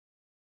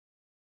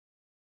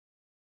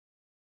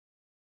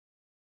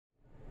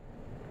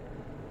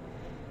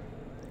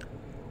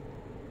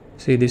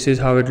See, this is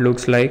how it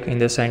looks like. In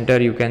the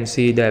center you can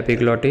see the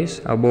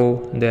epiglottis,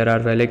 above there are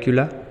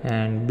vallecula,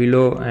 and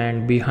below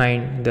and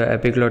behind the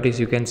epiglottis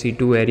you can see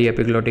two airy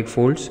epiglottic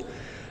folds.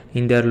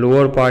 In their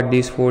lower part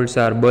these folds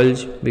are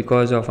bulged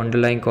because of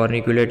underlying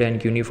corniculate and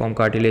cuneiform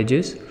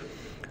cartilages.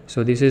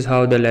 So this is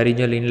how the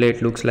laryngeal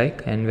inlet looks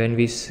like, and when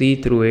we see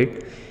through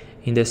it,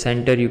 in the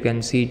center you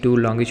can see two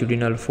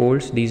longitudinal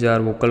folds. These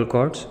are vocal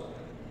cords,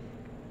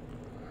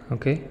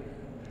 okay,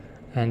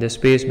 and the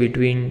space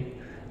between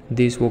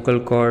this vocal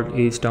cord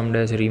is termed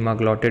as rima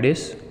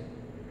glottidis.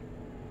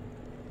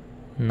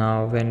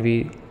 Now when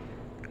we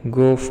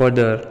go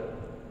further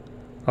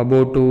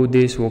above to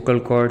these vocal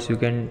cords, you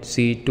can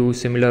see two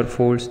similar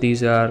folds.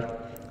 These are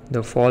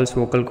the false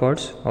vocal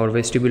cords or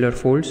vestibular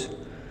folds,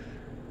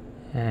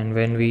 and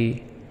when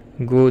we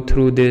go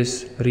through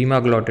this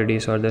rima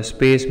glottidis or the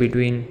space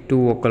between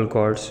two vocal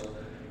cords,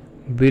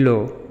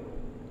 below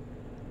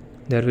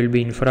there will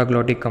be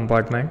infraglottic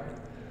compartment,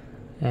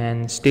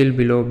 and still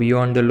below,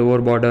 beyond the lower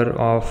border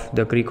of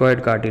the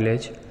cricoid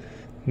cartilage,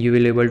 you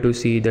will able to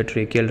see the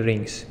tracheal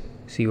rings.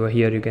 See over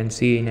here you can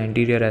see in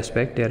anterior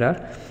aspect there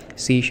are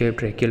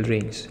C-shaped tracheal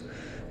rings.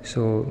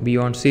 So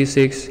beyond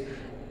C6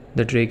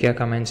 the trachea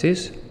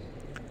commences.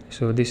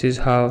 So this is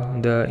how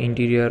the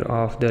interior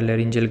of the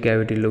laryngeal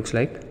cavity looks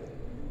like.